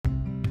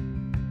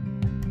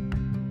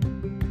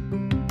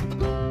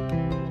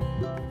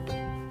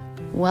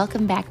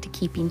Welcome back to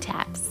Keeping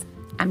Tabs.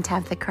 I'm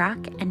Tabitha Crock,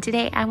 and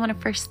today I want to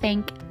first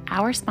thank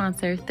our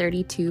sponsor,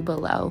 32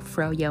 Below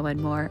Froyo and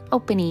More,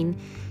 opening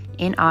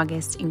in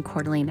August in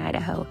Coeur d'Alene,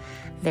 Idaho.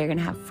 They're going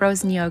to have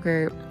frozen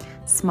yogurt,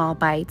 small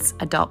bites,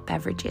 adult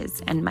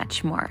beverages, and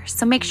much more.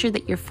 So make sure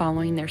that you're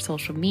following their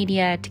social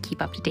media to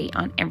keep up to date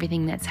on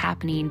everything that's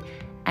happening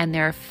and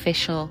their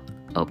official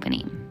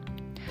opening.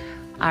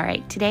 All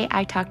right, today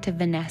I talked to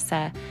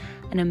Vanessa,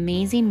 an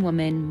amazing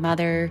woman,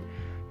 mother,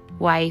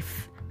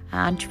 wife,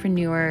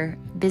 entrepreneur,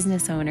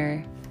 business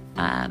owner,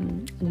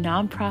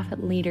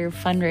 nonprofit leader,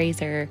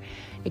 fundraiser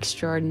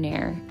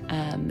extraordinaire.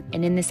 And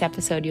in this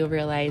episode, you'll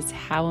realize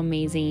how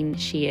amazing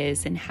she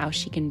is and how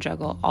she can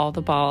juggle all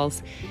the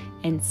balls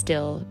and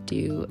still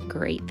do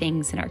great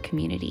things in our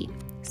community.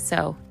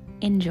 So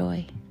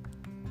enjoy.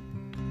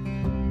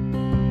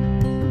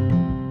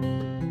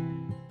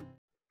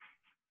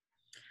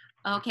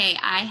 Okay,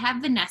 I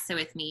have Vanessa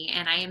with me,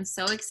 and I am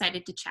so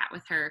excited to chat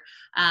with her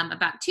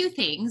about two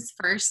things.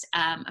 First,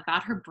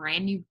 about her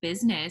brand new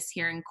business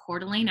here in Coeur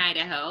d'Alene,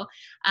 Idaho.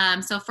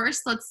 So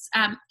first, let's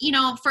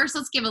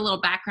give a little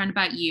background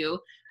about you.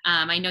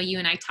 I know you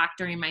and I talked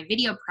during my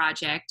video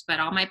project, but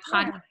all my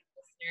podcast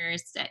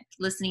listeners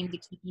listening to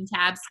Keeping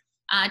Tabs,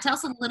 tell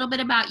us a little bit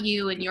about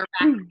you and your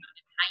background and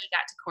how you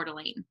got to Coeur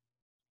d'Alene.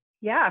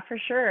 Yeah, for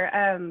sure.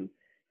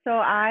 So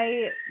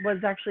I was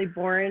actually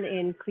born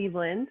in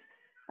Cleveland.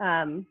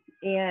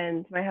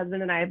 And my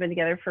husband and I have been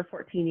together for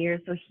 14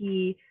 years. So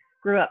he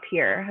grew up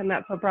here, and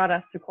that's what brought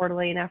us to Coeur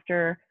d'Alene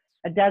after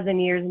a dozen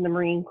years in the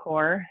Marine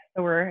Corps.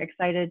 So we're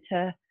excited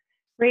to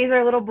raise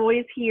our little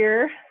boys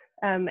here.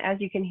 As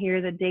you can hear,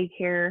 the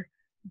daycare,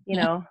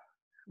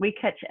 we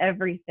catch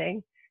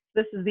everything.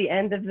 This is the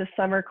end of the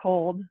summer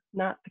cold,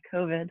 not the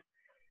COVID.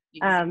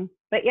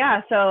 But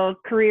yeah, so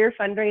career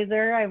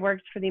fundraiser. I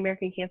worked for the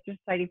American Cancer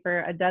Society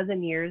for a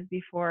dozen years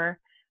before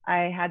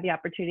I had the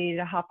opportunity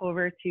to hop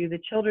over to the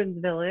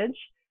Children's Village,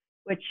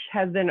 which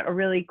has been a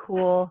really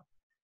cool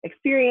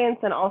experience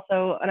and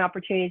also an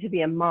opportunity to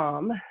be a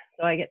mom.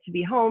 So I get to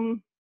be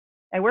home.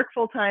 I work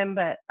full time,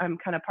 but I'm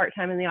kind of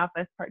part-time in the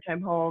office,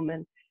 part-time home,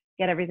 and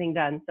get everything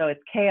done. So it's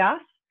chaos.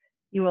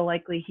 You will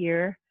likely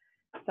hear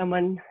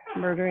someone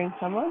murdering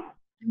someone.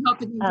 I'm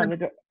hoping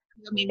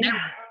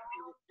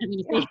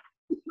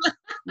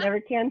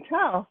never can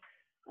tell.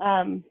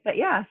 But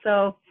yeah,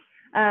 so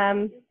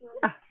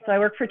I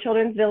work for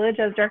Children's Village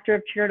as Director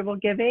of Charitable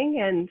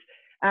Giving,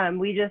 and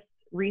we just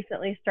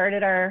recently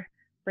started our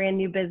brand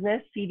new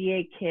business,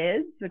 CDA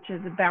Kids, which is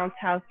a bounce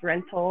house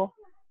rental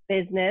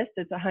business.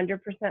 It's 100%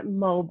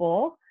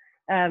 mobile.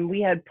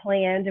 We had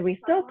planned, and we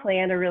still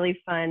plan, a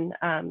really fun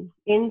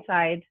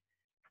inside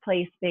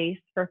play space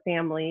for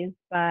families,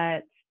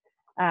 but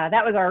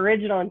that was our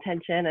original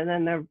intention, and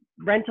then the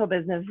rental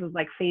business was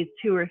like phase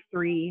 2 or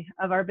 3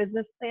 of our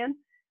business plan,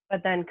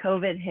 but then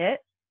COVID hit,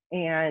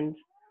 and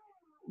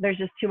there's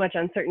just too much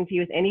uncertainty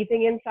with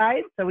anything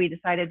inside. So we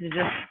decided to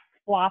just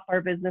flop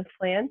our business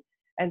plan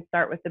and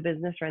start with the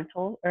business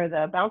rental or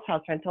the bounce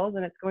house rentals.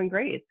 And it's going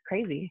great. It's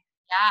crazy.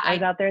 Yeah. I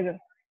was out there.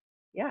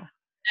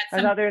 I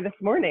was out there this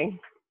morning.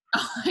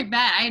 Oh, I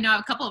bet. I know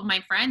a couple of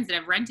my friends that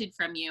have rented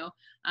from you.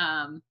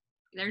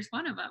 There's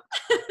one of them.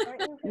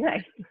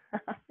 Nice.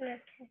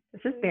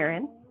 This is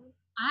Barron.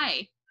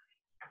 Hi.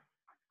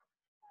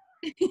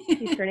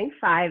 He's turning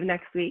 5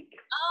 next week.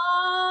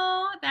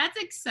 Oh, that's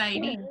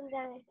exciting.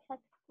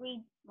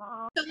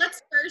 So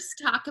let's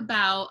first talk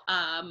about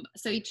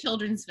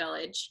Children's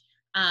Village.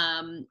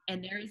 And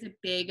there is a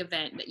big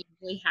event that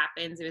usually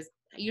happens. It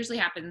usually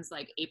happens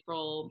like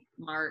April,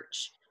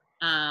 March.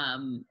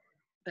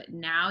 But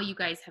now you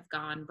guys have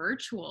gone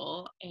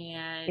virtual.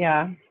 And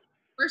yeah.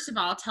 First of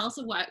all, tell us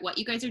what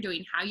you guys are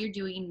doing, how you're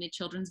doing the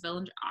Children's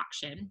Village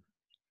auction,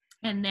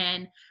 and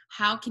then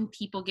how can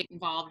people get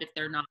involved if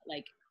they're not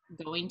like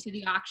going to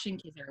the auction?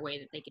 Is there a way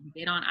that they can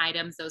bid on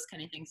items, those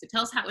kind of things? So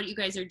tell us what you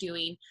guys are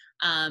doing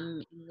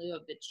in lieu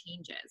of the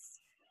changes.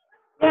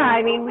 Yeah,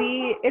 I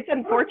mean, it's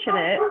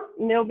unfortunate.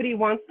 Nobody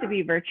wants to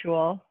be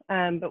virtual,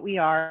 but we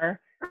are.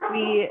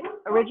 We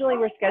originally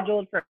were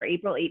scheduled for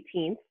April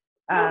 18th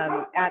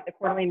at the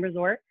Coeur d'Alene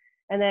Resort,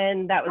 and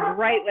then that was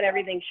right when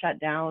everything shut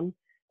down.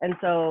 And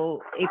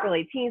so April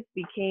 18th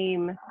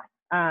became,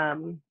 I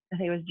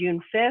think it was June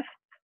 5th,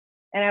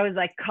 and I was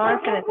like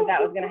confident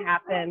that was going to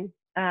happen.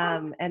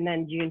 And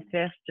then June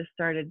 5th just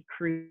started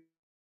cruising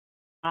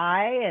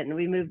by, and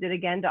we moved it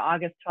again to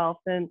August 12th.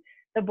 And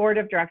the board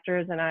of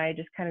directors and I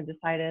just kind of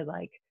decided,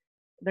 like,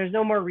 there's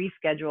no more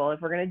reschedule.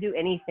 If we're going to do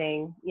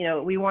anything,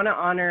 we want to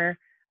honor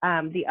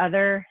the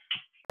other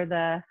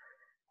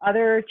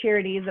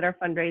charities that are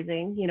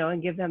fundraising,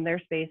 and give them their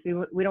space.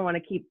 We don't want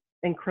to keep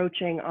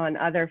encroaching on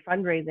other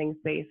fundraising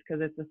space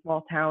because it's a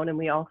small town and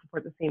we all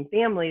support the same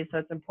families. So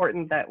it's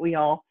important that we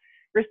all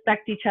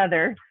respect each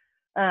other.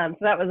 So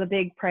that was a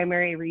big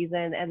primary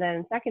reason. And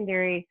then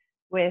secondary,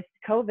 with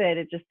COVID,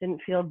 it just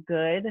didn't feel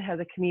good as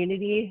a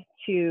community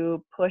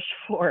to push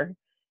for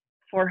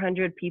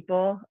 400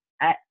 people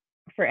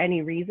for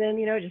any reason,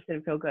 it just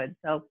didn't feel good.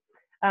 So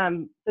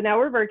So now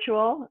we're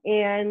virtual,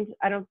 and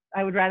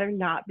I would rather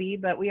not be,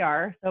 but we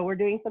are. So we're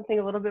doing something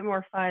a little bit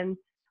more fun.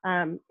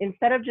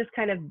 Instead of just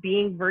kind of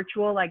being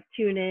virtual, like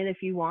tune in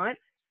if you want,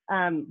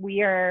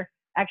 we are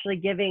actually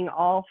giving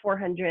all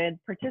 400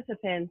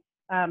 participants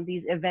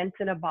these events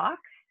in a box.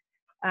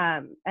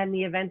 And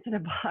the events in a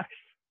box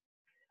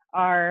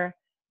are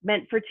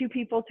meant for two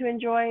people to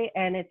enjoy,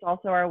 and it's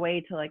also our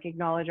way to like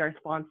acknowledge our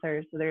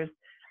sponsors. So there's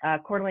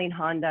Coeur d'Alene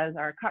Honda is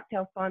our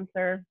cocktail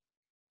sponsor.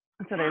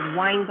 So there's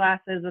wine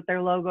glasses with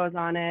their logos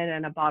on it,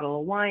 and a bottle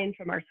of wine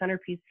from our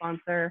centerpiece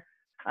sponsor,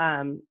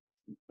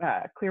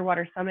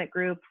 Clearwater Summit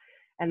Group,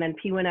 and then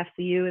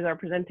P1FCU is our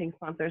presenting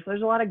sponsor. So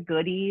there's a lot of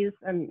goodies,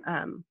 and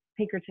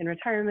Pinkerton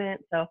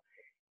Retirement. So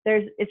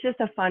it's just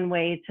a fun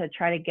way to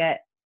try to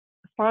get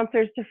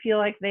sponsors to feel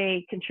like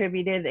they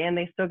contributed and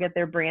they still get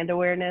their brand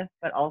awareness,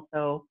 but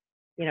also,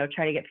 you know,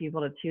 try to get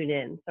people to tune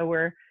in. So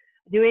we're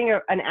doing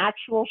an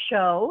actual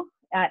show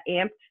at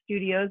Amped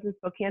Studios in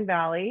Spokane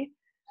Valley.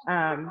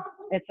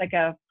 It's like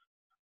a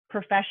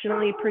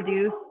professionally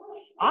produced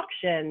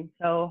auction.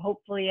 So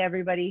hopefully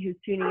everybody who's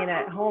tuning in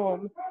at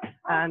home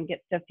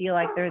gets to feel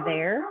like they're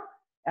there.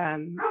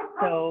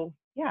 So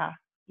yeah,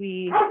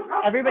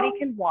 everybody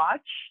can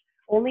watch.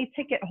 Only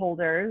ticket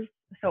holders,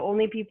 so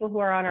only people who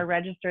are on our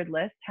registered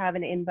list have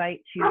an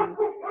invite to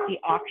the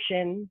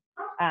auction,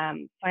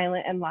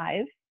 silent and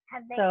live.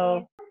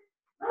 So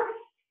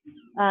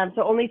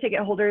only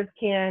ticket holders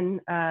can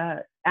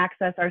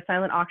access our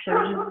silent auction,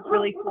 which is a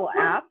really cool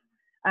app.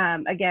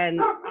 Again,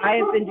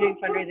 I've been doing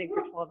fundraising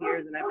for 12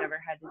 years and I've never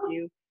had to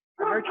do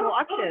a virtual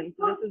auction.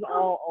 So this is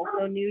all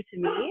also new to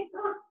me.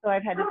 So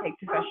I've had to take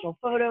professional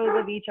photos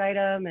of each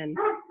item and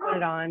put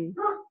it on,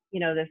 you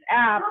know, this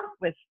app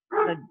with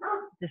the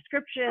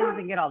descriptions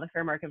and get all the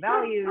fair market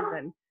values.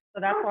 And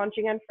so that's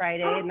launching on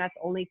Friday, and that's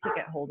only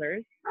ticket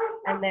holders.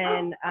 And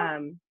then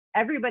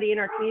everybody in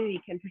our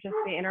community can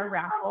participate in our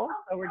raffle.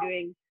 So we're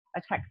doing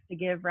a text to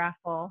give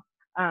raffle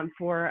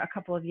for a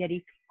couple of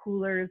Yeti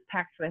coolers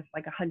packed with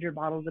like 100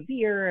 bottles of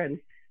beer and,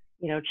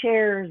 you know,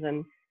 chairs.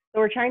 And so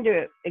we're trying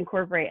to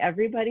incorporate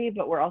everybody,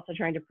 but we're also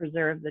trying to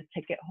preserve the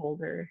ticket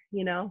holder,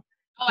 you know,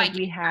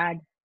 because I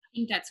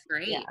think that's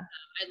great. Yeah.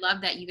 I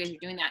love that you guys are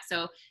doing that.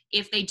 So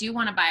if they do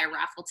want to buy a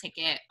raffle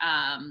ticket,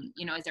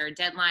 you know, is there a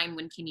deadline?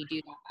 When can you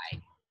do that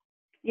by?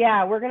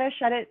 Yeah, we're going to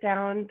shut it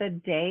down the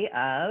day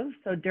of.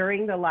 So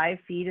during the live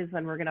feed is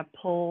when we're going to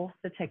pull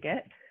the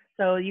ticket.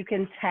 So you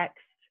can text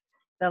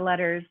the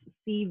letters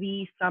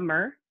CV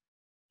Summer.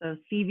 So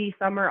CV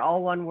Summer,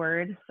 all one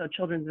word. So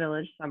Children's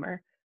Village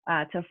Summer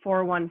to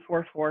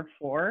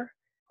 41444.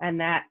 And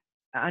that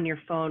on your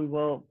phone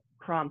will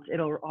prompt,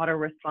 it'll auto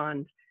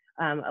respond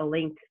a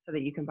link so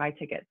that you can buy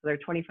tickets. So they're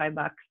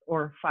 $25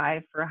 or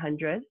 $5 for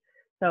 100.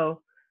 So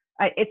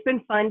it's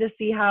been fun to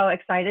see how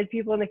excited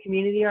people in the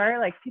community are.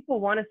 Like, people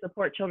want to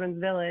support Children's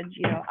Village.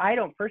 You know, I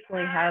don't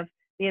personally have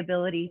the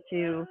ability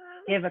to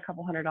give a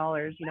couple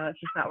 $100. You know, it's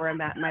just not where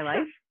I'm at in my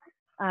life.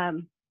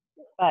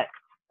 But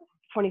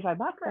 $25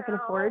 I can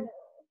afford.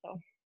 So.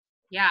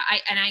 Yeah,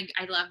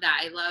 I love that.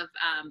 I love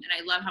and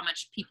I love how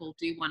much people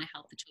do want to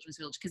help the Children's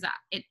Village, because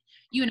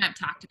you and I've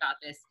talked about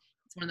this.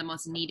 It's one of the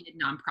most needed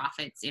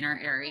nonprofits in our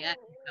area.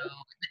 So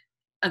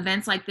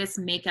events like this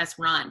make us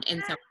run,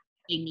 and so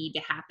they need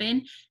to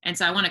happen. And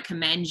so I want to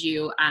commend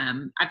you.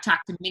 I've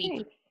talked to many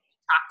people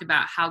who talked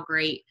about how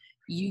great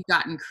you've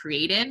gotten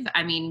creative.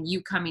 I mean,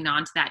 you coming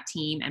onto that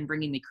team and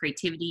bringing the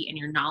creativity and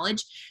your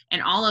knowledge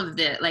and all of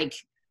the like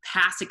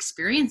past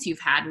experience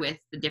you've had with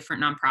the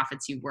different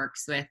nonprofits you've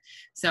worked with.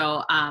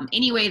 So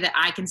any way that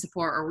I can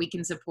support or we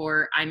can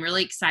support, I'm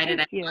really excited.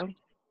 Thank you.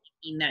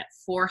 That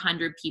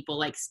 400 people,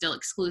 like, still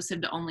exclusive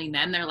to only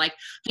them. They're like,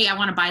 hey, I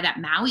want to buy that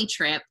Maui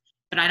trip,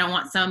 but I don't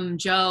want some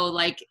Joe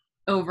like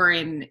over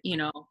in, you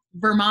know,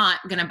 Vermont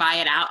gonna buy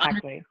it out.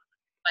 Exactly.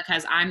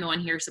 Because I'm the one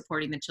here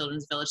supporting the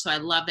Children's Village. So I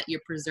love that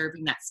you're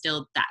preserving that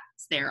still,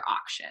 that's their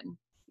auction.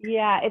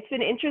 Yeah, it's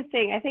been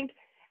interesting. I think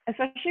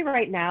especially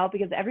right now,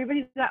 because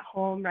everybody's at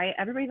home, right?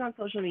 Everybody's on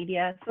social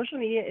media. Social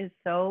media is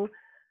so,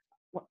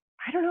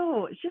 I don't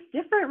know, it's just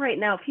different right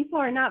now. People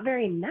are not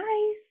very nice.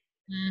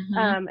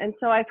 Mm-hmm. And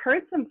so I've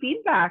heard some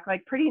feedback,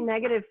 like pretty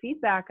negative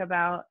feedback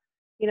about,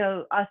 you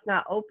know, us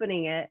not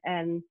opening it.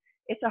 And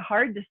it's a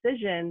hard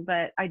decision,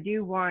 but I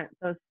do want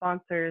those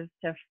sponsors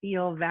to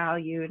feel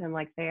valued and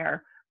like they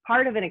are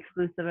part of an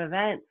exclusive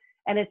event.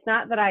 And it's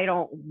not that I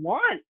don't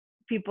want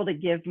people to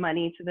give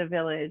money to the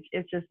village.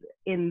 It's just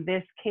in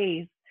this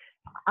case,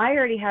 I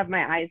already have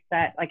my eyes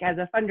set. Like, as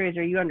a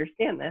fundraiser, you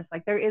understand this,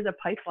 like there is a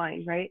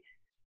pipeline, right?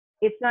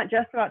 It's not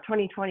just about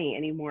 2020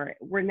 anymore.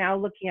 We're now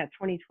looking at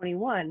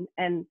 2021,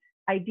 and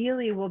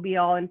ideally we'll be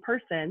all in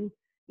person.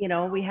 You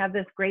know, we have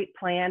this great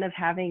plan of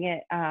having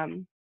it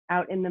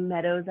out in the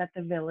meadows at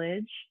the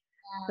village.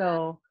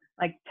 So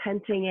like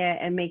tenting it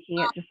and making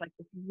it just like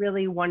this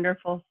really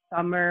wonderful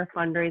summer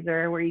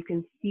fundraiser where you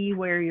can see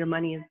where your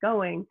money is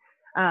going.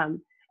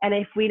 And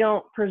if we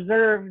don't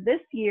preserve this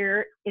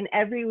year in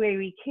every way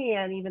we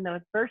can, even though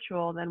it's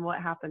virtual, then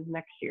what happens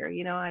next year?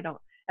 You know,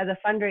 as a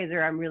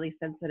fundraiser, I'm really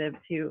sensitive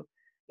to, you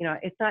know,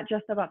 it's not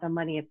just about the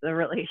money, it's the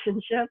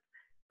relationship.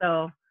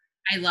 So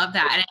I love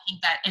that. And I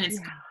think that, and it's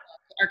yeah,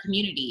 our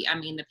community. I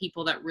mean, the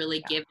people that really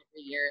yeah, give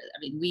every year, I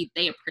mean,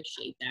 they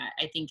appreciate that.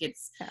 I think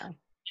it's, yeah. and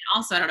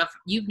also, I don't know if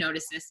you've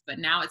noticed this, but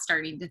now it's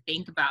starting to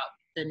think about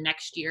the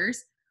next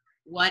years.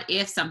 What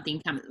if something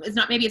comes? It's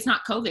not, maybe it's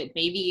not COVID.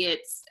 Maybe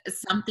it's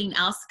something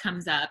else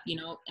comes up,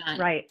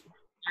 Right.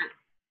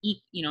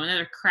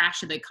 another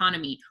crash of the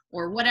economy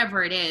or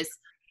whatever it is.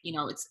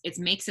 It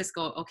makes us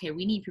go, okay,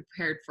 we need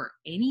prepared for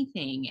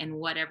anything and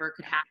whatever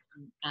could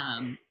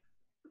happen.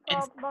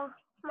 And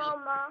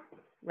Mama.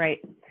 Right.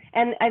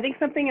 And I think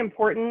something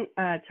important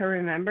to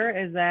remember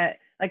is that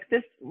like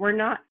this, we're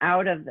not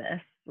out of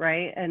this,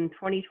 right? And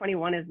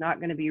 2021 is not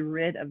going to be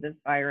rid of this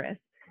virus.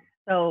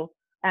 So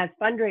as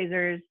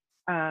fundraisers,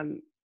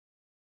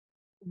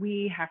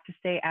 we have to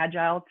stay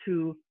agile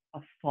to a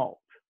fault.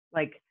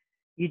 Like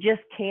you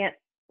just can't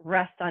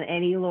rest on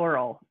any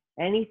laurel.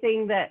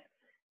 Anything that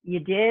you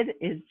did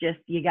is just,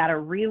 you got to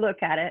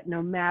relook at it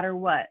no matter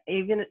what.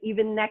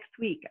 Even next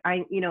week,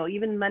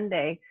 even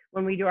Monday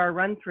when we do our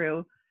run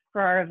through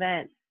for our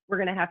event, we're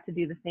going to have to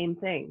do the same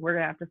thing. We're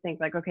going to have to think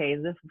like, okay,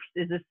 is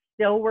this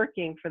still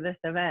working for this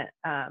event?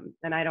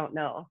 And I don't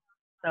know.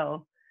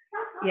 So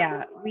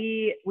yeah,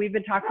 we've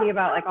been talking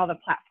about like all the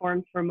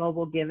platforms for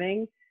mobile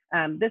giving.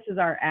 This is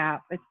our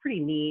app. It's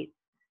pretty neat.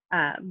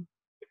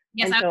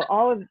 yes, And so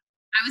all of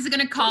I was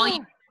going to call you yeah.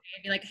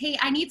 and be like, hey,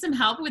 I need some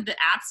help with the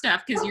app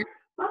stuff because you're.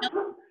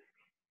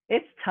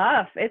 It's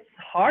tough. It's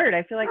hard.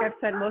 I feel like I've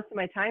spent most of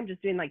my time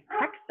just doing like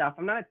tech stuff.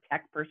 I'm not a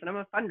tech person. I'm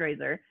a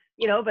fundraiser,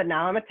 but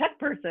now I'm a tech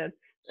person,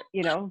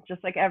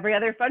 just like every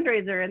other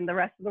fundraiser in the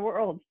rest of the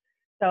world.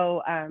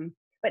 So,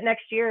 but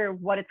next year,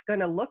 what it's going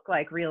to look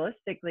like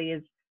realistically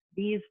is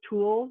these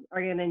tools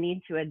are going to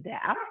need to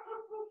adapt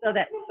so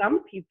that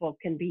some people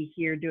can be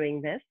here doing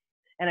this.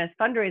 And as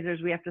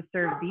fundraisers, we have to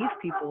serve these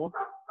people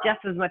just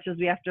as much as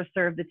we have to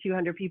serve the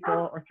 200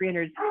 people or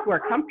 300 who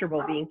are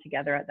comfortable being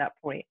together at that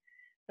point.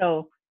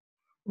 So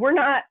we're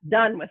not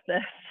done with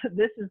this.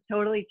 This has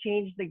totally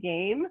changed the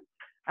game.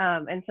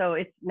 And so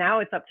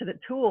it's up to the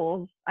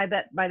tools. I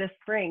bet by this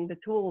spring, the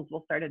tools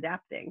will start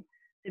adapting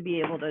to be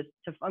able to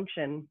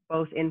function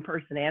both in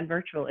person and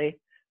virtually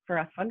for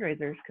us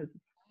fundraisers, because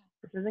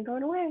this isn't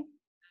going away.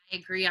 I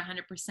agree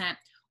 100%.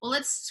 Well,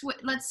 let's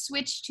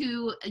switch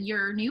to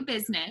your new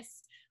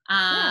business.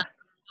 Yeah.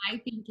 I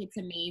think it's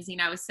amazing.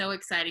 I was so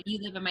excited. You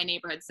live in my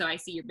neighborhood, so I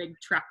see your big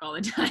truck all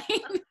the time.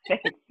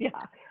 Thanks. Yeah.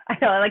 I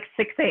know, like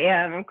 6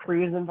 a.m. I'm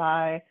cruising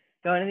by,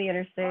 going to the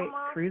interstate,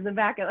 cruising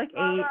back at like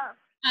 8.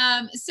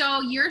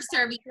 So you're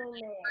serving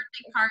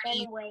birthday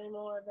parties, way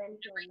more than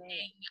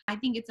everything. I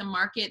think it's a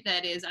market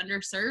that is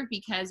underserved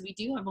because we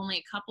do have only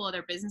a couple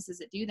other businesses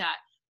that do that.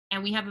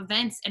 And we have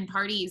events and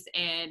parties.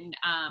 And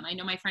I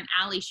know my friend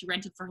Allie, she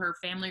rented for her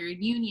family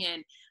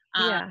reunion.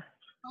 Yeah.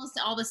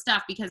 All the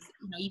stuff because,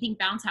 you think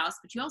bounce house,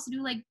 but you also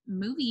do like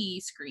movie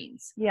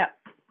screens. Yeah.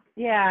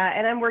 Yeah.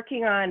 And I'm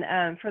working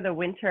on for the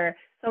winter.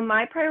 So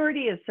my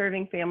priority is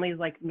serving families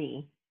like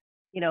me.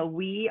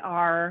 We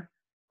are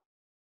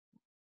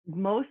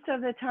most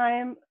of the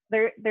time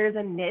there's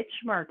a niche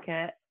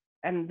market,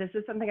 and this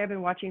is something I've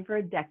been watching for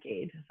a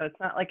decade. So it's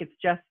not like it's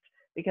just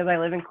because I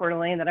live in Coeur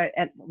d'Alene that I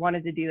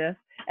wanted to do this.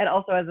 And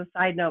also, as a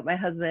side note, my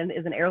husband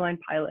is an airline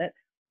pilot,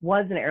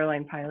 was an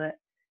airline pilot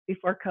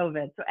before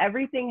COVID. So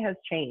everything has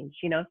changed,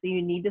 so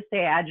you need to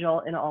stay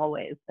agile in all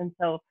ways. And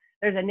so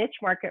there's a niche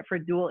market for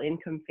dual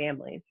income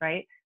families,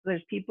 right? So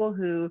there's people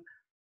who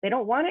they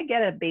don't want to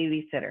get a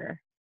babysitter.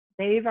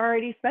 They've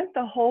already spent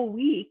the whole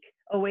week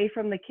away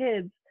from the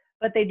kids,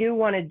 but they do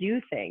want to do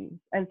things.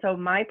 And so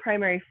my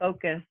primary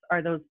focus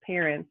are those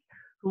parents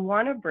who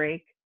want to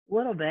break a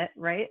little bit,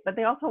 right? But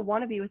they also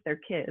want to be with their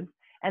kids.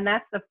 And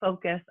that's the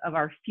focus of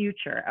our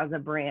future as a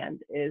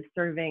brand, is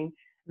serving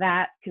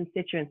that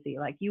constituency.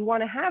 Like, you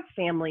want to have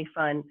family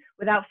fun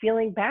without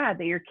feeling bad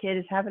that your kid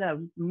is having a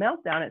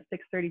meltdown at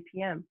 6:30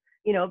 p.m.,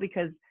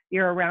 because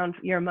you're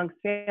amongst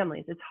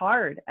families. It's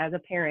hard as a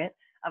parent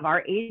of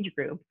our age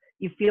group.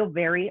 You feel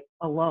very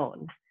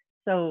alone.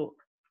 So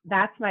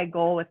that's my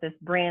goal with this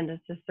brand, is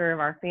to serve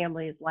our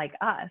families like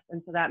us.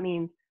 And so that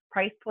means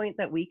price point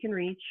that we can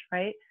reach,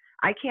 right?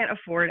 I can't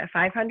afford a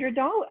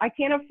 $500. I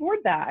can't afford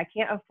that. I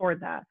can't afford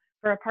that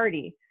for a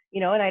party,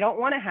 and I don't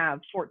want to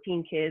have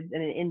 14 kids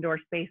in an indoor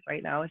space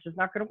right now. It's just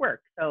not going to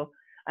work. So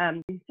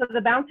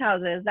the bounce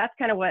houses,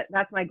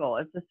 that's my goal,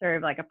 is to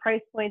serve like a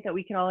price point that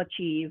we can all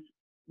achieve.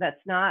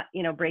 That's not,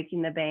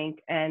 breaking the bank,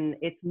 and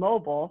it's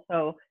mobile.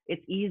 So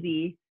it's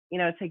easy,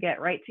 to get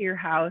right to your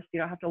house. You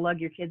don't have to lug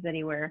your kids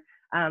anywhere.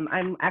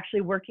 I'm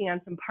actually working on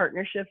some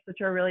partnerships,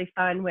 which are really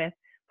fun, with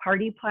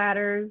party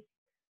platters.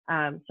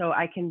 So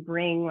I can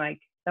bring like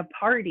the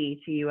party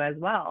to you as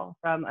well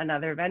from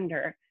another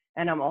vendor.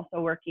 And I'm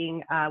also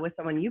working with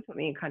someone you put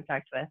me in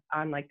contact with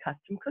on like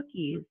custom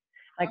cookies.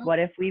 Like, what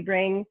if we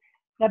bring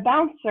the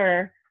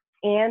bouncer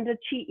and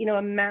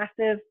a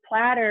massive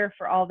platter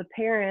for all the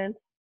parents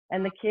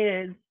and the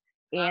kids,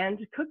 and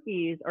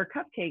cookies or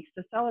cupcakes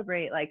to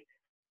celebrate? Like,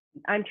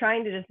 I'm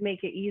trying to just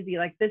make it easy.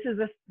 Like, this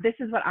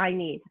is what I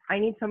need. I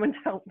need someone to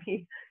help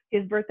me.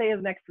 His birthday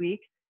is next week,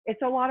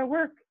 it's a lot of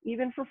work,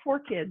 even for 4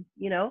 kids,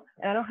 and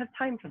I don't have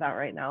time for that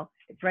right now.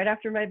 It's right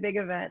after my big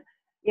event,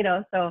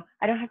 so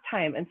I don't have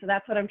time. And so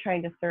that's what I'm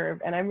trying to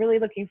serve. And I'm really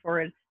looking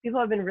forward. People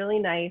have been really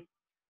nice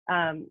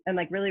and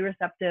like really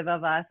receptive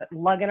of us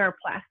lugging our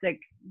plastic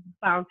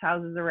bounce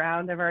houses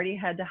around. I've already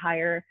had to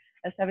hire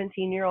a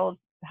 17-year-old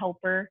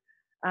helper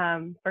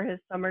for his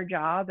summer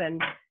job.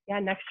 And yeah,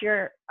 next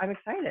year I'm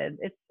excited.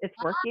 It's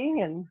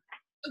working. And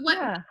what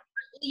will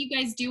you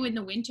guys do in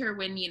the winter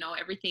when,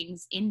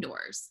 everything's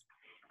indoors?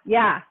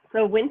 Yeah.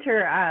 So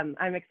winter,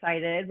 I'm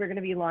excited. We're going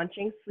to be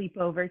launching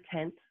sleepover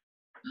tent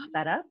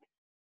setup.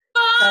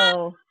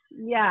 So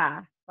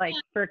yeah, like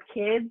for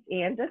kids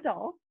and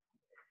adults.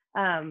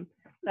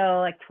 So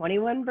like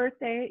 21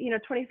 birthday,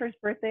 21st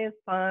birthday is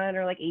fun,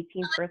 or like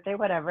 18th birthday,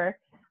 whatever.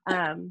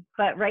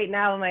 But right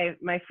now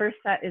my first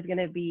set is going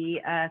to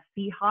be a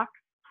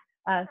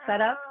Seahawks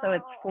setup. So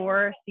it's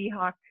 4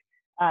 Seahawk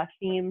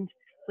themed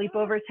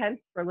sleepover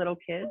tents for little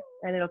kids,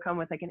 and it'll come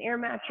with like an air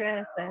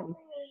mattress and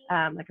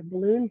like a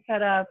balloon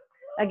setup.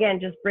 Again,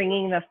 just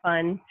bringing the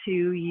fun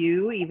to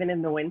you, even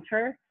in the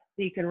winter.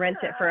 So you can rent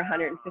it for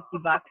 $150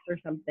 or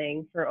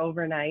something for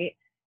overnight,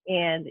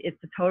 and it's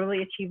a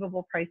totally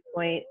achievable price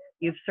point.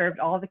 You've served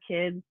all the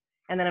kids,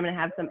 and then I'm going to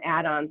have some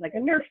add-ons like a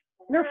Nerf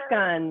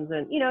guns,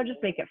 and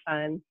just make it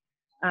fun.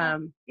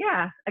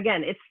 Yeah,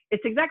 again,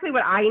 it's exactly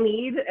what I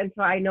need, and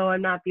so I know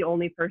I'm not the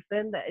only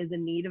person that is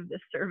in need of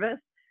this service.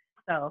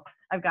 So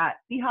I've got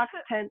Seahawks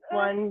tent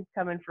one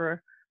coming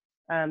for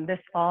this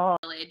fall.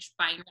 Village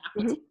buying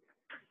raffle tickets.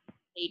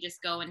 They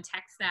just go and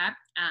text that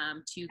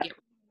to get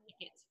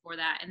tickets for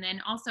that, and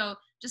then also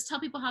just tell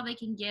people how they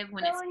can give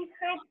when it's.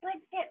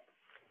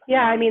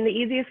 Yeah, I mean, the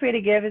easiest way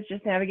to give is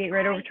just navigate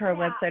right over to our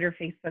website or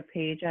Facebook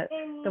page.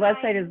 The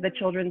website is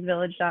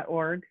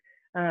thechildrensvillage.org.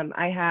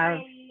 I have,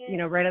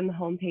 right on the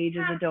homepage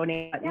is a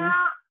donate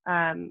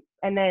button.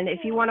 And then if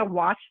you want to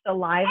watch the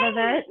live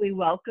event, we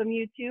welcome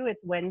you to.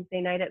 It's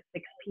Wednesday night at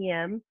 6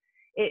 p.m.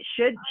 It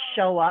should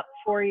show up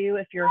for you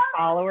if you're a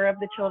follower of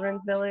the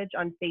Children's Village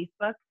on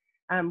Facebook.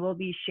 We'll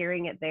be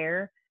sharing it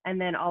there. And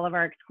then all of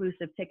our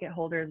exclusive ticket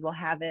holders will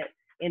have it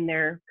in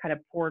their kind of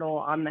portal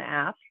on the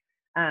app.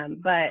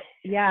 But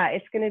yeah,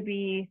 it's going to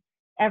be,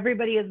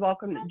 everybody is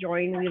welcome to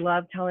join. We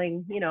love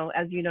telling,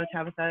 as you know,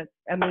 Tabitha, it's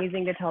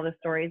amazing to tell the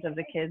stories of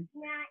the kids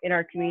in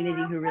our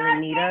community who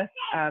really need us,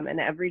 and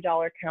every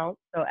dollar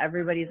counts. So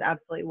everybody's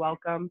absolutely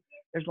welcome.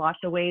 There's lots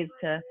of ways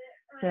to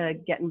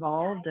get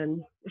involved,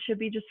 and it should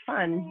be just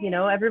fun.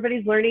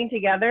 Everybody's learning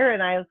together,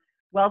 and I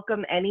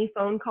welcome any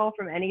phone call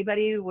from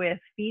anybody with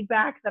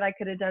feedback that I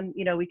could have done.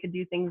 We could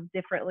do things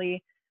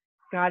differently.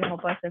 God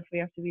help us if we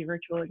have to be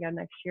virtual again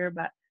next year,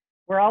 but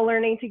we're all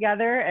learning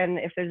together, and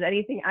if there's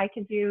anything I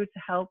can do to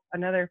help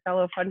another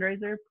fellow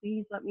fundraiser,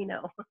 please let me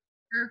know.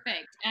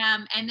 Perfect.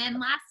 And then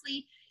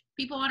lastly,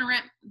 people want to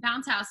rent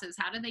bounce houses.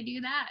 How do they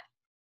do that?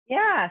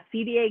 Yeah,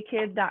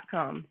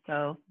 cdakid.com.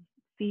 So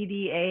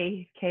cdakid.com.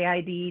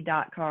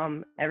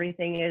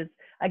 Everything is,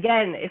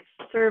 again, it's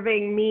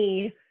serving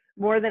me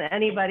more than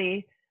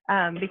anybody,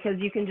 because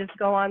you can just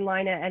go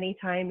online at any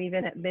time,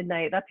 even at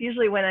midnight. That's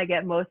usually when I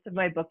get most of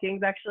my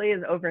bookings, actually,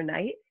 is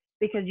overnight,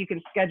 because you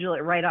can schedule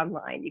it right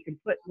online. You can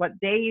put what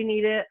day you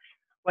need it,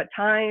 what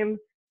time,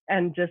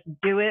 and just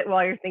do it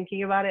while you're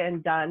thinking about it,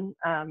 and done.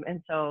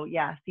 And so,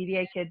 yeah,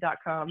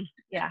 cdakid.com.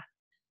 Yeah,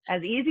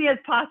 as easy as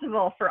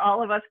possible for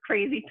all of us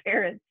crazy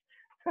parents.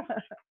 That's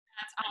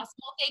awesome.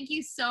 Well, thank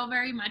you so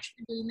very much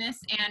for doing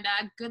this, and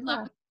good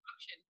luck with the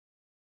auction.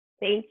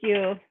 Thank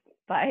you.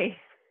 Bye.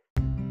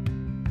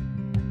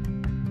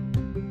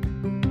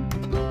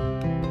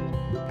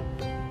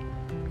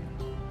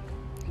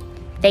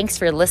 Thanks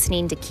for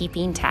listening to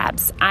Keeping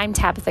Tabs. I'm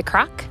Tabitha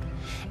Crock,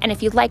 and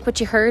if you like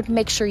what you heard,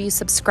 make sure you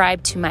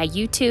subscribe to my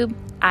YouTube,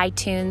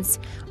 iTunes,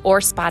 or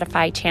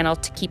Spotify channel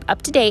to keep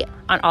up to date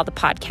on all the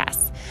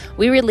podcasts.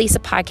 We release a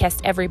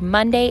podcast every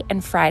Monday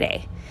and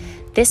Friday.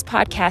 This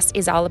podcast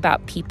is all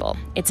about people.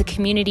 It's a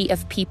community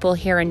of people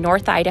here in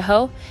North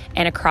Idaho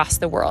and across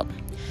the world.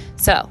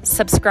 So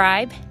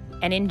subscribe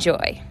and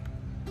enjoy.